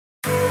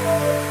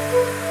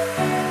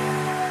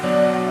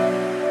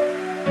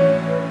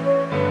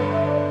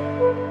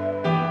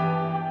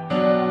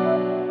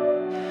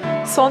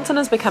Swanson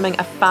is becoming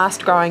a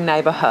fast-growing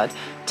neighbourhood.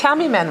 Tell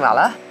me,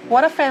 Manuela,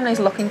 what are families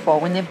looking for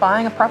when they're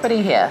buying a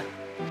property here?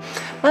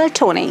 Well,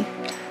 Toni,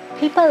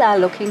 people are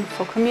looking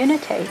for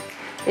community.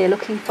 They're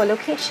looking for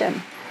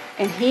location.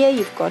 And here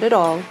you've got it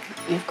all.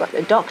 You've got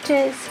the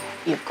doctors,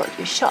 you've got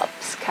your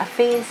shops,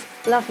 cafes,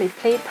 lovely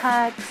play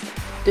parks,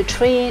 the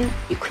train,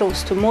 you're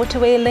close to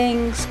motorway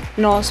links,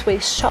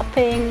 north-west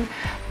shopping,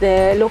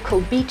 the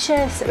local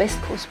beaches, the West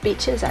Coast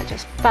beaches are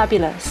just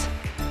fabulous.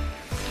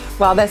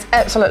 Well, that's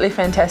absolutely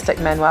fantastic,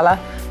 Manuela.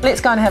 Let's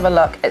go and have a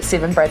look at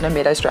 7 Bradnor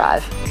Meadows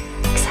Drive.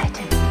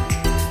 Exciting.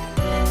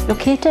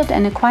 Located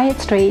in a quiet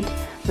street,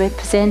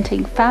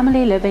 representing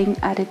family living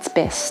at its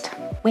best.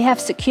 We have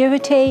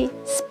security,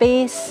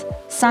 space,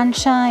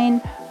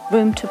 sunshine,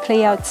 room to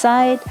play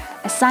outside,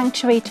 a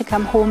sanctuary to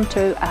come home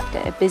to after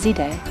a busy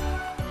day.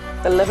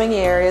 The living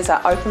areas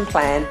are open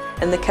plan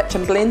and the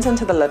kitchen blends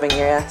into the living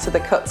area so the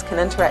cooks can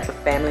interact with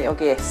family or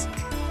guests.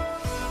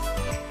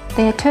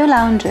 There are 2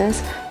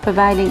 lounges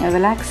providing a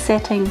relaxed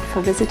setting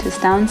for visitors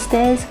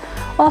downstairs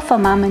or for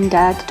mum and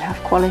dad to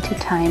have quality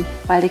time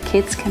while the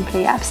kids can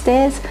play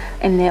upstairs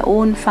in their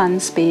own fun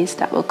space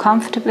that will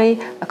comfortably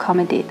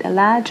accommodate a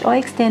large or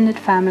extended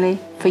family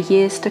for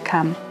years to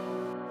come.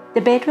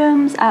 The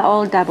bedrooms are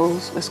all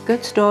doubles with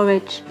good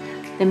storage.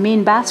 The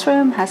main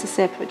bathroom has a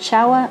separate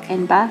shower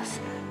and bath,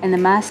 and the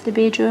master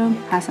bedroom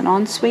has an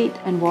ensuite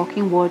and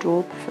walk-in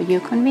wardrobe for your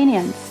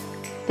convenience.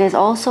 There's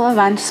also a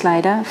ranch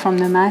slider from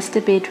the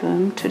master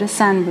bedroom to the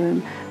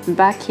sunroom and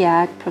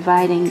backyard,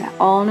 providing the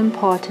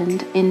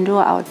all-important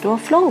indoor-outdoor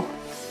flow.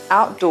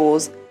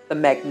 Outdoors, the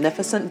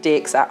magnificent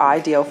decks are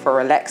ideal for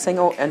relaxing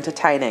or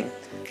entertaining,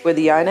 where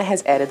the owner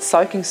has added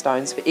soaking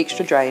stones for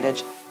extra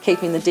drainage,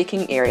 keeping the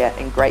decking area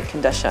in great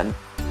condition.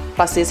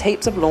 Plus there's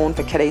heaps of lawn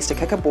for kiddies to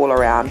kick a ball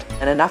around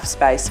and enough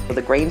space for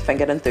the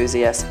green-fingered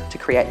enthusiasts to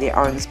create their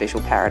own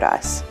special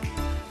paradise.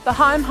 The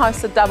home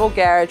hosts a double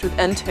garage with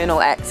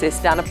internal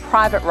access down a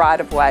private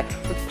right-of-way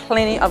with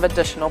plenty of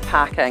additional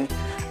parking.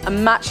 A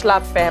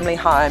much-loved family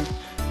home,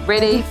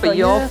 ready for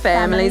your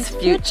family's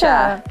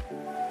future.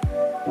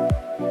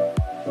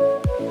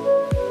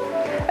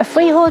 A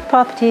freehold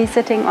property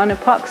sitting on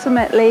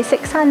approximately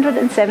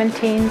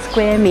 617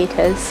 square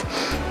metres.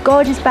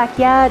 Gorgeous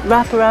backyard,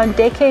 wraparound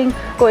decking,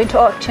 going to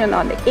auction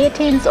on the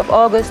 18th of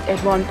August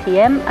at 1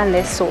 p.m.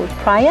 unless sold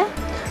prior,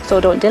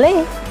 so don't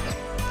delay.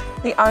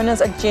 The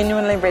owners are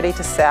genuinely ready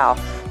to sell,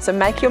 so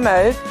make your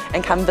move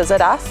and come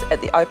visit us at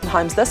the open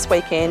homes this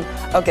weekend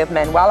or give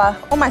Manuela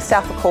or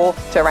myself a call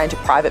to arrange a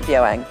private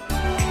viewing.